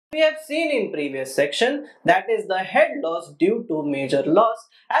We have seen in previous section, that is the head loss due to major loss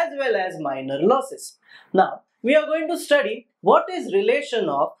as well as minor losses. Now we are going to study what is relation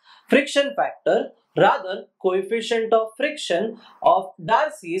of friction factor, rather coefficient of friction of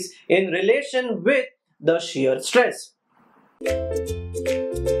Darcy's in relation with the shear stress.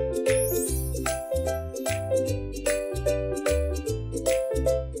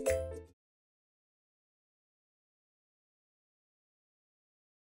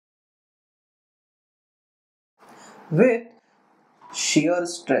 With shear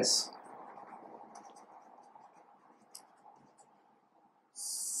stress.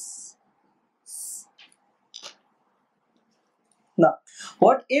 Now,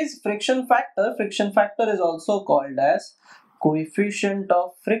 what is friction factor? Friction factor is also called as coefficient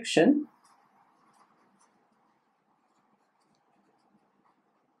of friction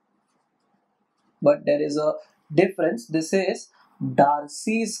but there is a difference. This is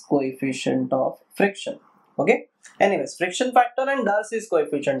Darcy's coefficient of friction. Okay. Anyways, friction factor and Darcy's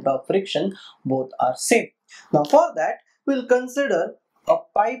coefficient of friction both are same. Now for that, we'll consider a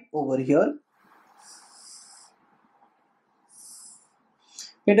pipe over here.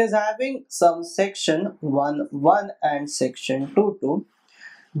 It is having some section 1 and section 2.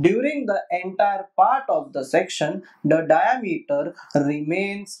 During the entire part of the section, the diameter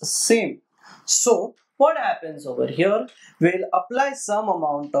remains same. So what happens over here? We'll apply some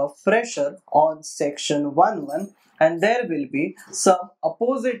amount of pressure on section 1 and there will be some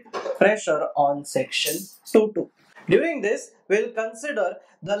opposite pressure on section 2. During this, we'll consider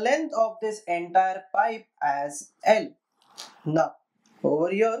the length of this entire pipe as L. Now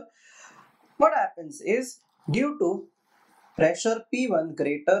over here, what happens is, due to pressure P1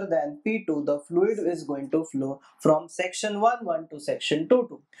 greater than P2, the fluid is going to flow from section 1 to section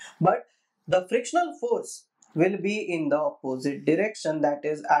 2. But the frictional force will be in the opposite direction, that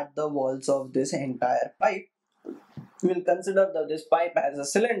is at the walls of this entire pipe. We will consider this pipe as a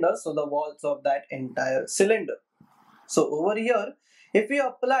cylinder, so the walls of that entire cylinder. So over here, if we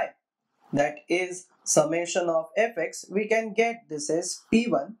apply, that is summation of Fx, we can get this as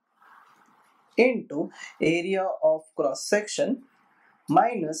P1 into area of cross section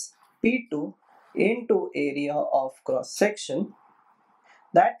minus P2 into area of cross section,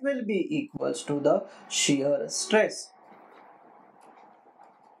 that will be equals to the shear stress.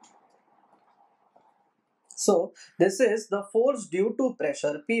 So this is the force due to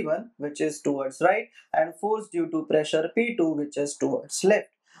pressure P1 which is towards right and force due to pressure P2 which is towards left.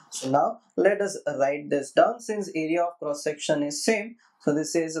 So now let us write this down, since area of cross section is same. So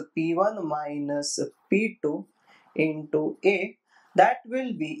this is P1 minus P2 into A, that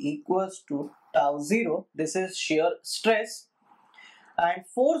will be equals to tau 0. This is shear stress, and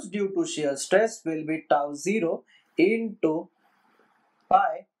force due to shear stress will be tau 0 into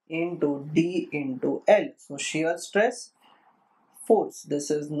pi into D into L. So shear stress, force. This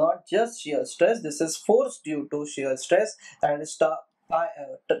is not just shear stress, this is force due to shear stress, and is tau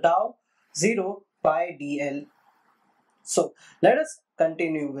 0 pi dl. So let us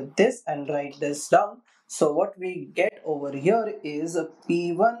continue with this and write this down. So what we get over here is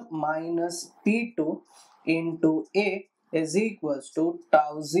P1 minus P2 into A is equals to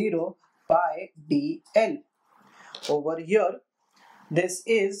tau 0 pi dl. Over here, this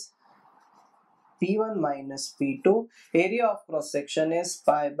is P1 minus P2, area of cross section is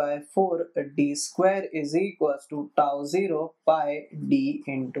pi by 4, d square is equals to tau 0 pi d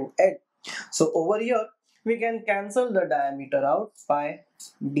into L. So over here we can cancel the diameter out, pi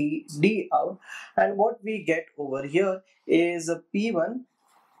d out, and what we get over here is P1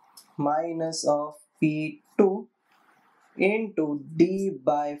 minus of P2 into d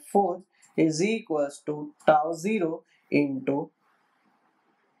by 4 is equals to tau 0 into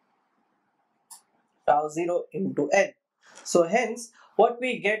tau 0 into N. So hence what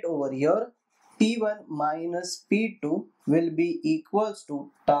we get over here, P1 minus P2 will be equals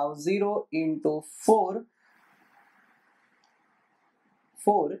to tau 0 into 4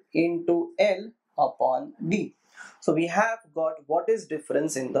 into L upon D. So we have got what is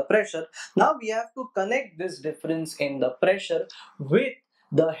difference in the pressure. Now we have to connect this difference in the pressure with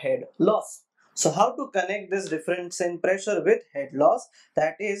the head loss. So how to connect this difference in pressure with head loss?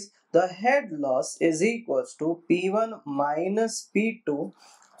 That is, the head loss is equals to P1 minus P2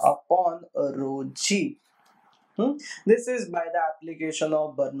 upon rho G. This is by the application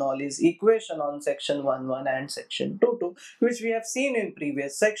of Bernoulli's equation on section 1 and section 2, which we have seen in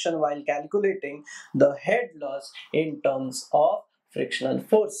previous section while calculating the head loss in terms of frictional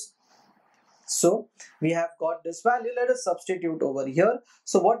force. So we have got this value. Let us substitute over here.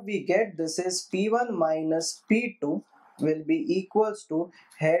 So what we get, this is P1 minus P2 will be equals to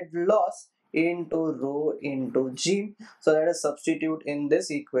head loss into rho into G. So let us substitute in this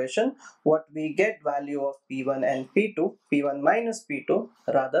equation what we get value of P1 and P2, P1 minus P2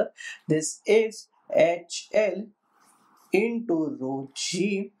 rather. This is HL into rho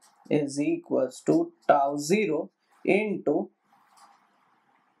G is equals to tau 0 into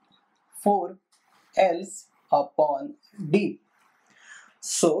 4L upon D.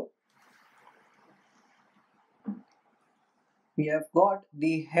 So we have got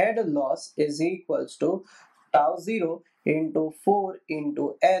the head loss is equals to tau 0 into 4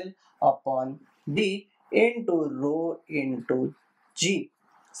 into L upon D into rho into G.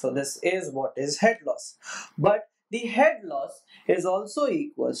 So this is what is head loss. But the head loss is also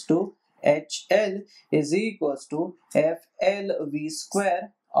equals to HL is equals to FLV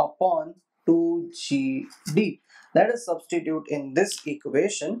square upon 2GD. Let us substitute in this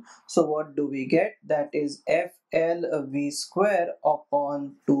equation. So what do we get? That is FLV square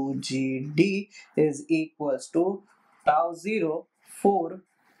upon 2GD is equals to tau 0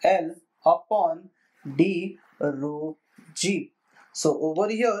 4L upon D rho G. So over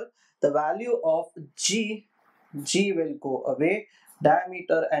here the value of G will go away,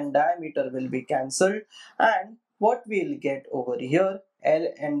 diameter and diameter will be cancelled, and what we'll get over here, L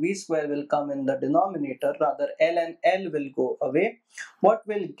and V square will come in the denominator, rather L and L will go away. What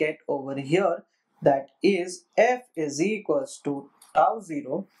we'll get over here, that is F is equals to tau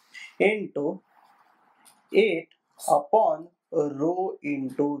 0 into 8 upon rho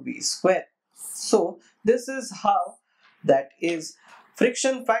into V square. So this is how, that is,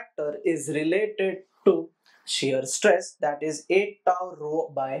 friction factor is related to shear stress, that is 8 tau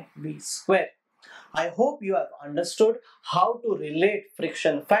rho by V square. I hope you have understood how to relate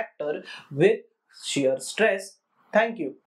friction factor with shear stress. Thank you.